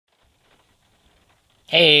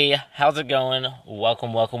Hey, how's it going?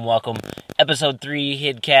 Welcome. Episode 3,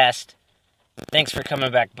 HidCast. Thanks for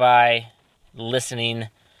coming back by, listening,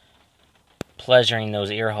 pleasuring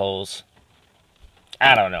those ear holes.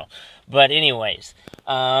 I don't know. But anyways,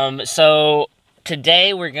 so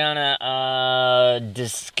today we're gonna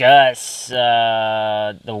discuss,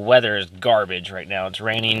 the weather is garbage right now. It's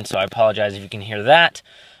raining, so I apologize if you can hear that.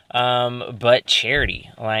 But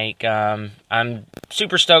charity, I'm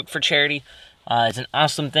super stoked for charity. It's an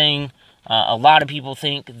awesome thing. A lot of people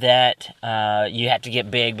think that you have to get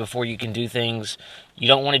big before you can do things you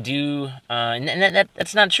don't want to do, and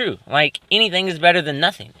that's not true. Like, anything is better than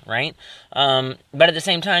nothing, right? But at the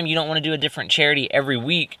same time, you don't want to do a different charity every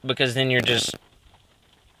week, because then you're just,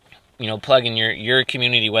 plugging your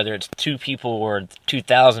community, whether it's 2 people or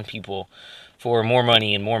 2,000 people, for more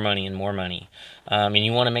money and more money and more money. And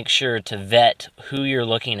you want to make sure to vet who you're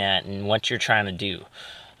looking at and what you're trying to do.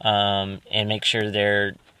 And make sure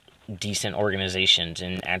they're decent organizations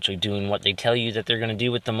and actually doing what they tell you that they're going to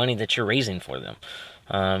do with the money that you're raising for them.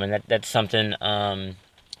 And that's something,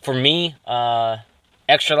 for me,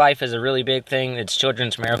 Extra Life is a really big thing. It's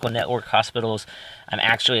Children's Miracle Network Hospitals. I'm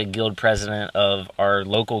actually a guild president of our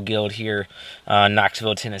local guild here,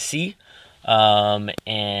 Knoxville, Tennessee.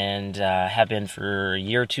 And have been for a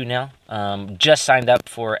year or 2 now. Just signed up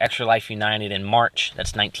for Extra Life United in March.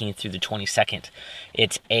 That's 19th through the 22nd.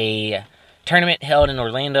 It's a tournament held in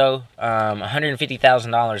Orlando.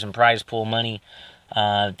 $150,000 in prize pool money,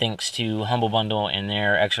 thanks to Humble Bundle and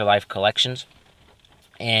their Extra Life collections.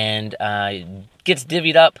 And gets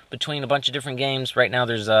divvied up between a bunch of different games. Right now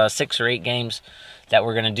there's 6 or 8 games that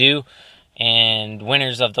we're going to do. And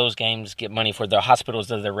winners of those games get money for the hospitals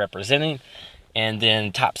that they're representing. And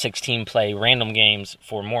then top 16 play random games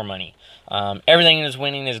for more money. Everything that's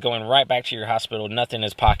winning is going right back to your hospital. Nothing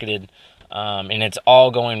is pocketed. And it's all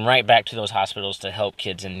going right back to those hospitals to help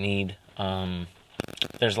kids in need.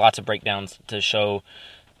 There's lots of breakdowns to show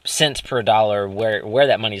cents per dollar where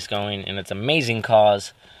that money's going. And it's an amazing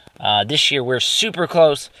cause. This year we're super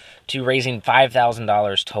close to raising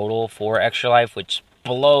 $5,000 total for Extra Life, which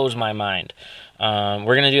blows my mind.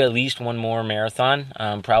 We're going to do at least one more marathon,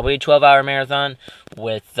 probably a 12-hour marathon,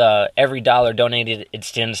 with every dollar donated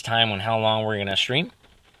extends time on how long we're going to stream.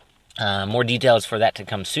 More details for that to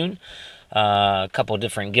come soon. A couple of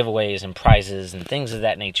different giveaways and prizes and things of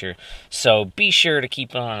that nature. So be sure to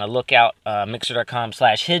keep on a lookout,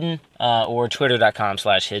 mixer.com/hidden or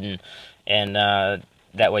twitter.com/hidden. And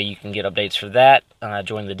that way you can get updates for that.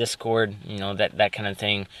 Join the Discord, that kind of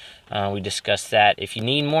thing. We discussed that. If you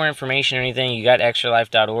need more information or anything, you got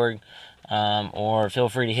extralife.org, or feel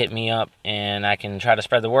free to hit me up, and I can try to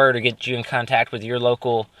spread the word or get you in contact with your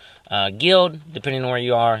local guild, depending on where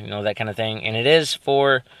you are, that kind of thing. And it is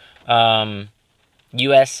for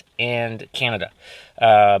U.S. and Canada.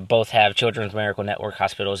 Both have Children's Miracle Network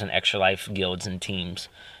Hospitals and Extra Life guilds and teams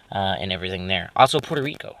and everything there. Also Puerto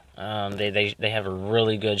Rico. They have a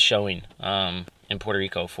really good showing in Puerto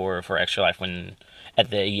Rico for Extra Life at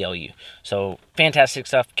the ELU. So fantastic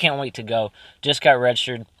stuff. Can't wait to go. Just got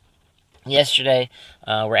registered yesterday.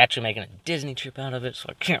 We're actually making a Disney trip out of it, so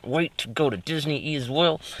I can't wait to go to Disney as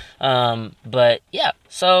well. But yeah,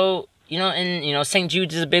 so St.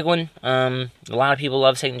 Jude's is a big one. A lot of people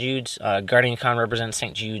love St. Jude's. GuardianCon represents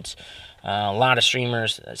St. Jude's. A lot of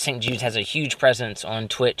streamers. St. Jude's has a huge presence on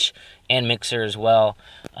Twitch and Mixer as well.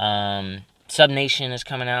 SubNation is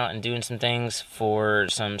coming out and doing some things for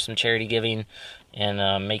some charity giving,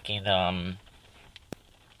 and making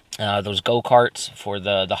those go-karts for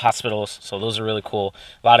the hospitals. So those are really cool.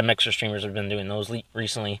 A lot of Mixer streamers have been doing those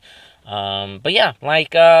recently. But yeah,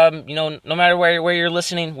 no matter where you're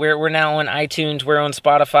listening, we're now on iTunes, we're on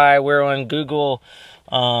Spotify, we're on Google,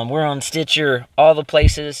 we're on Stitcher, all the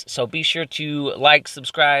places. So be sure to like,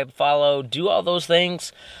 subscribe, follow, do all those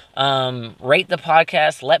things. Rate the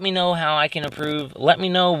podcast. Let me know how I can improve. Let me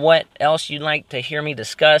know what else you'd like to hear me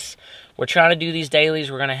discuss. We're trying to do these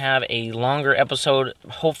dailies. We're going to have a longer episode,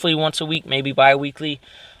 hopefully once a week, maybe bi-weekly.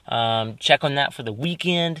 Check on that for the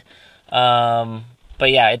weekend. But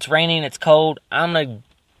yeah, it's raining, it's cold. I'm going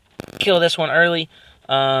to kill this one early.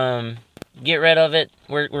 Get rid of it.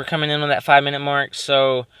 We're coming in on that 5-minute mark.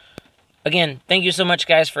 So, again, thank you so much,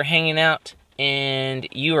 guys, for hanging out. And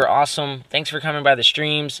you are awesome. Thanks for coming by the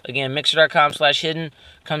streams. Again, mixer.com/hidden.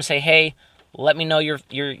 Come say hey. Let me know your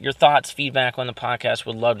thoughts, feedback on the podcast.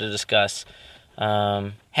 Would love to discuss.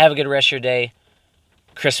 Have a good rest of your day.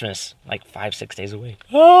 Christmas, 5-6 days away.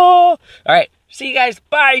 Oh! All right. See you guys.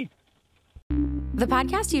 Bye. The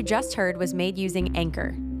podcast you just heard was made using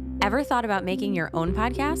Anchor. Ever thought about making your own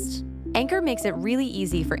podcast? Anchor makes it really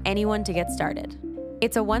easy for anyone to get started.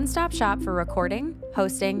 It's a one-stop shop for recording,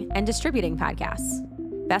 hosting, and distributing podcasts.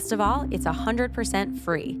 Best of all, it's 100%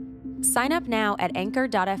 free. Sign up now at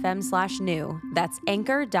anchor.fm/new. That's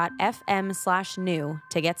anchor.fm/new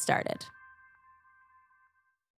to get started.